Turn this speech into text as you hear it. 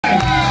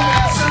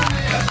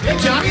Yeah,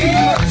 Johnny.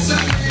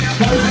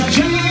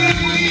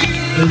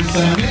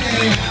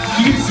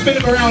 You can spin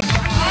him around.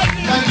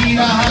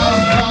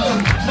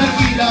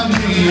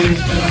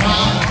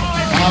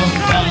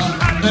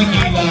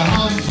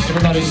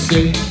 Everybody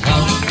sing.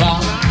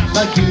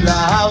 Nagila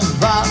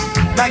hava,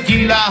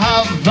 Nagila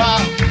hava,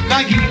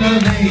 Nagila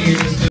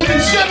names.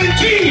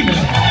 17.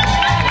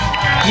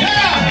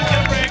 Yeah.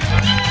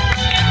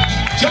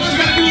 John's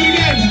gonna do it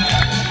again.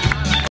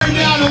 Turn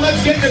down and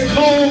let's get the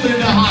cold in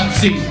the hot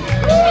seat.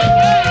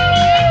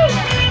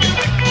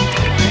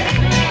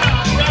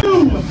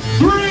 2,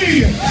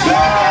 3, go!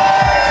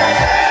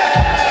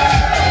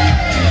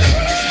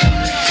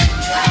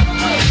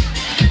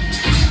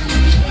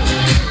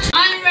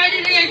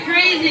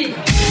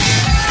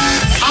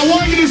 I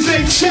want you to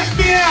say, check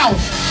me out.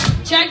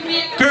 Check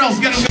me out. Girls,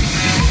 get them.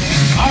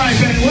 All right,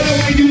 Bennett, what I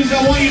want you to do is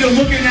I want you to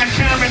look in that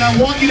camera and I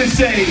want you to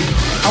say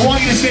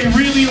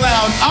really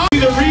loud, I'll be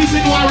the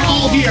reason why we're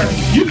all here.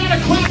 You gotta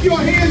clap your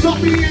hands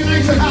up in the air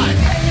nice and high.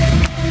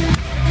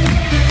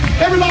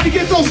 Everybody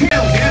get those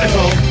hands. Here to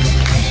go.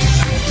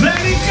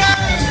 Let it go.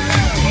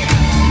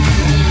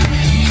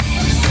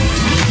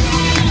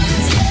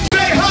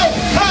 Say ho,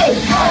 ho,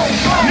 ho,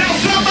 ho. Now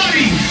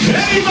somebody,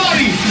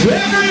 anybody,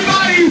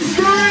 everybody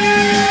scream.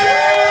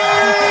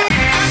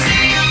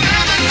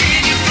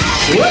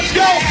 Let's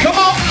go, come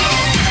on.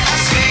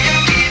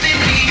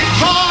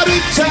 Heart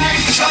attack.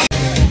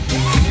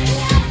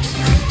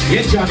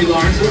 Yeah, Johnny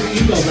Lawrence, where do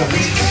you go, brother?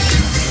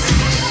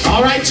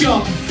 All right,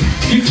 y'all.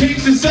 You came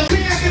to sell.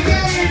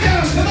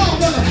 Come on,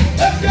 brother.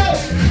 Let's go.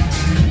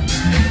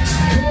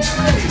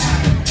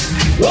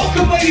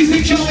 Welcome, ladies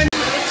and gentlemen.